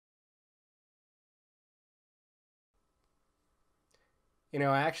You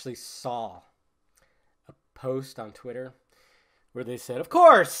know, I actually saw a post on Twitter where they said, of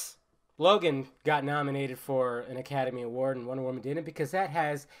course, Logan got nominated for an Academy Award and Wonder Woman didn't because that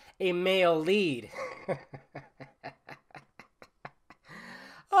has a male lead.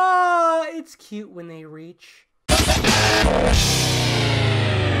 Ah, it's cute when they reach.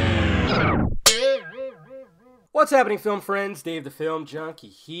 What's happening, film friends? Dave the Film Junkie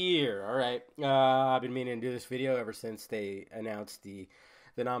here. All right, I've been meaning to do this video ever since they announced the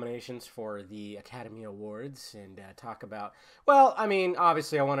nominations for the Academy Awards and talk about, well, I mean,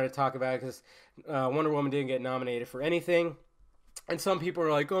 obviously I wanted to talk about it because Wonder Woman didn't get nominated for anything. And some people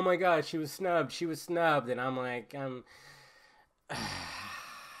are like, oh my God, she was snubbed. And I'm like,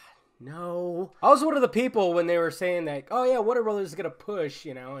 no. I was one of the people when they were saying that, oh yeah, Warner Brothers is going to push,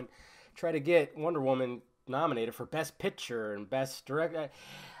 you know, and try to get Wonder Woman nominated for Best Picture and Best Director.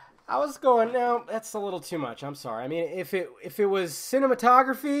 I was going, no, that's a little too much. I'm sorry. I mean, if it was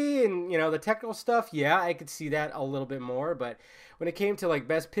cinematography and, you know, the technical stuff, yeah, I could see that a little bit more. But when it came to like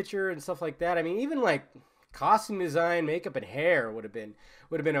Best Picture and stuff like that, I mean, even like costume design, makeup, and hair would have been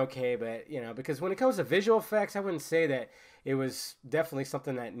okay. But you know, because when it comes to visual effects, I wouldn't say that it was definitely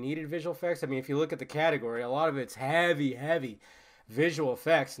something that needed visual effects. I mean, if you look at the category, a lot of it's heavy visual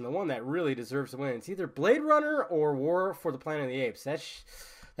effects, and the one that really deserves to win, it's either Blade Runner or War for the Planet of the Apes.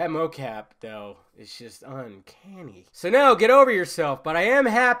 That mocap, though, is just uncanny. So no, get over yourself. But I am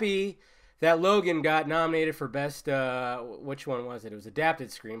happy that Logan got nominated for Best, which one was it? It was Adapted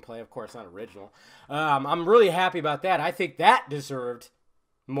Screenplay, of course, not original. I'm really happy about that. I think that deserved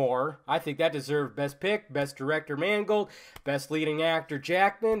more. I think that deserved Best Pick, Best Director Mangold, Best Leading Actor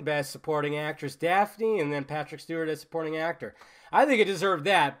Jackman, Best Supporting Actress Daphne, and then Patrick Stewart as Supporting Actor. I think it deserved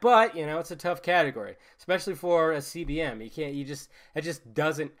that, but, you know, it's a tough category, especially for a CBM. It just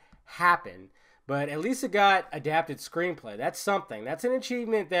doesn't happen. But at least it got Adapted Screenplay. That's something. That's an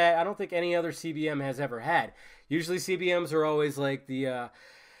achievement that I don't think any other CBM has ever had. Usually CBMs are always like the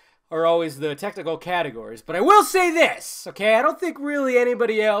technical categories. But I will say this, okay? I don't think really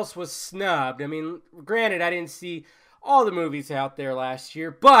anybody else was snubbed. I mean, granted, I didn't see all the movies out there last year,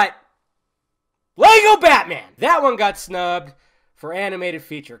 but Lego Batman, that one got snubbed for animated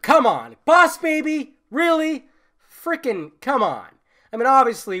feature. Come on. Boss Baby? Really? Freaking come on. I mean,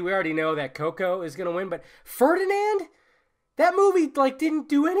 obviously, we already know that Coco is going to win, but Ferdinand? That movie, like, didn't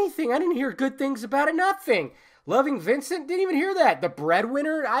do anything. I didn't hear good things about it. Nothing. Loving Vincent? Didn't even hear that. The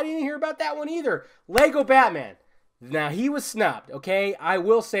Breadwinner? I didn't hear about that one either. Lego Batman. Now, he was snubbed, okay? I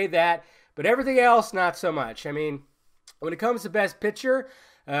will say that. But everything else, not so much. I mean, when it comes to Best Picture,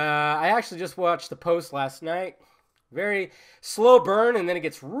 I actually just watched the post last night. Very slow burn, and then it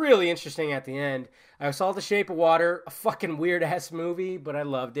gets really interesting at the end. I saw The Shape of Water, a fucking weird-ass movie, but I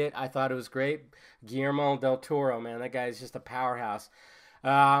loved it. I thought it was great. Guillermo del Toro, man, that guy's just a powerhouse.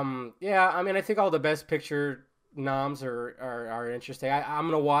 Yeah, I mean, I think all the Best Picture noms are interesting. I'm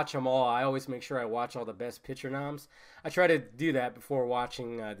going to watch them all. I always make sure I watch all the Best Picture noms. I try to do that before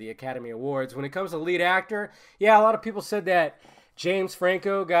watching the Academy Awards. When it comes to lead actor, yeah, a lot of people said that James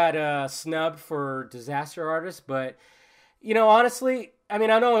Franco got snubbed for Disaster Artist, but, you know, honestly, I mean,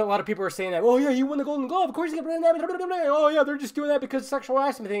 I know a lot of people are saying that, oh, yeah, he won the Golden Globe, of course he got that, oh, yeah, they're just doing that because of sexual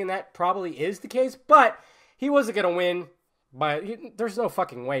harassment thing, and that probably is the case, but he wasn't going to win, there's no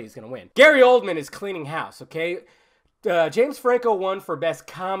fucking way he's going to win. Gary Oldman is cleaning house, okay? James Franco won for Best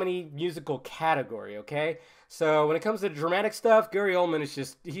Comedy Musical category, okay? So when it comes to dramatic stuff, Gary Oldman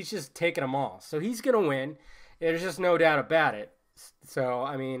he's just taking them all. So he's going to win. There's just no doubt about it. So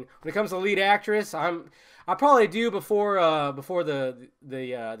I mean, when it comes to lead actress, I'll probably do before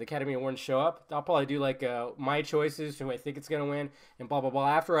the Academy Awards show up. I'll probably do like my choices, who I think it's gonna win, and blah blah blah.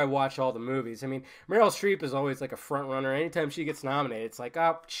 After I watch all the movies, I mean, Meryl Streep is always like a front runner. Anytime she gets nominated, it's like,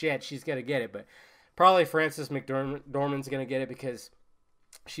 oh shit, she's gonna get it. But probably Frances McDormand's gonna get it because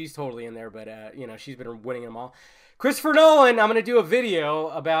she's totally in there. But you know, she's been winning them all. Christopher Nolan, I'm going to do a video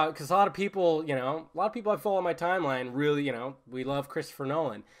about, because a lot of people I follow on my timeline really, you know, we love Christopher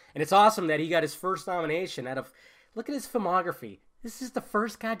Nolan. And it's awesome that he got his first nomination look at his filmography. This is the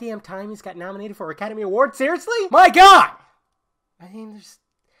first goddamn time he's got nominated for an Academy Award? Seriously? My God! I mean,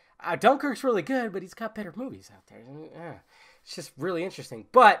 Dunkirk's really good, but he's got better movies out there. It's just really interesting.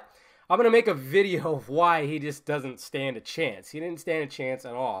 But I'm going to make a video of why he just doesn't stand a chance. He didn't stand a chance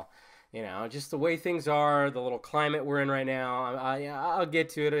at all. You know, just the way things are, the little climate we're in right now. I'll get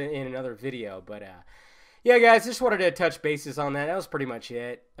to it in another video. But, yeah, guys, just wanted to touch bases on that. That was pretty much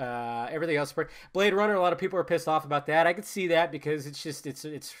it. Everything else. Blade Runner, a lot of people are pissed off about that. I could see that because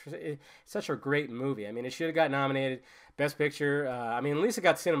it's such a great movie. I mean, it should have got nominated Best Picture. I mean, at least it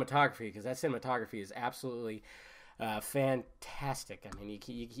got cinematography because that cinematography is absolutely fantastic. I mean,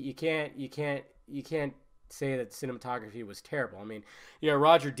 you can't say that cinematography was terrible. I mean,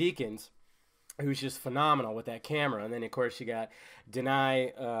 Roger Deakins, who's just phenomenal with that camera, and then of course you got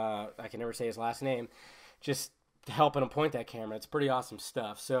Denai, I can never say his last name, just helping him point that camera. It's pretty awesome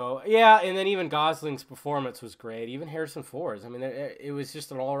stuff. So yeah, and then even Gosling's performance was great. Even Harrison Ford's. I mean, it was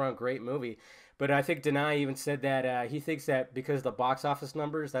just an all-around great movie. But I think Denai even said that he thinks that because of the box office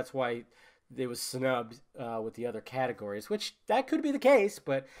numbers, that's why it was snubbed with the other categories, which that could be the case,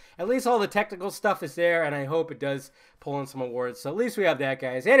 but at least all the technical stuff is there, and I hope it does pull in some awards. So at least we have that,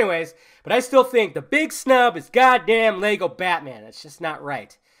 guys. Anyways, but I still think the big snub is goddamn Lego Batman. It's just not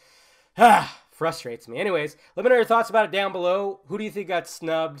right. Frustrates me. Anyways, let me know your thoughts about it down below. Who do you think got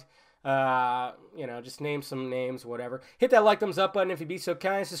snubbed? Just name some names, whatever. Hit that like, thumbs up button if you'd be so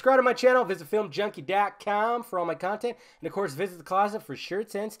kind. Subscribe to my channel. Visit filmjunkie.com for all my content. And, of course, visit the closet for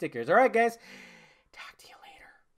shirts and stickers. All right, guys.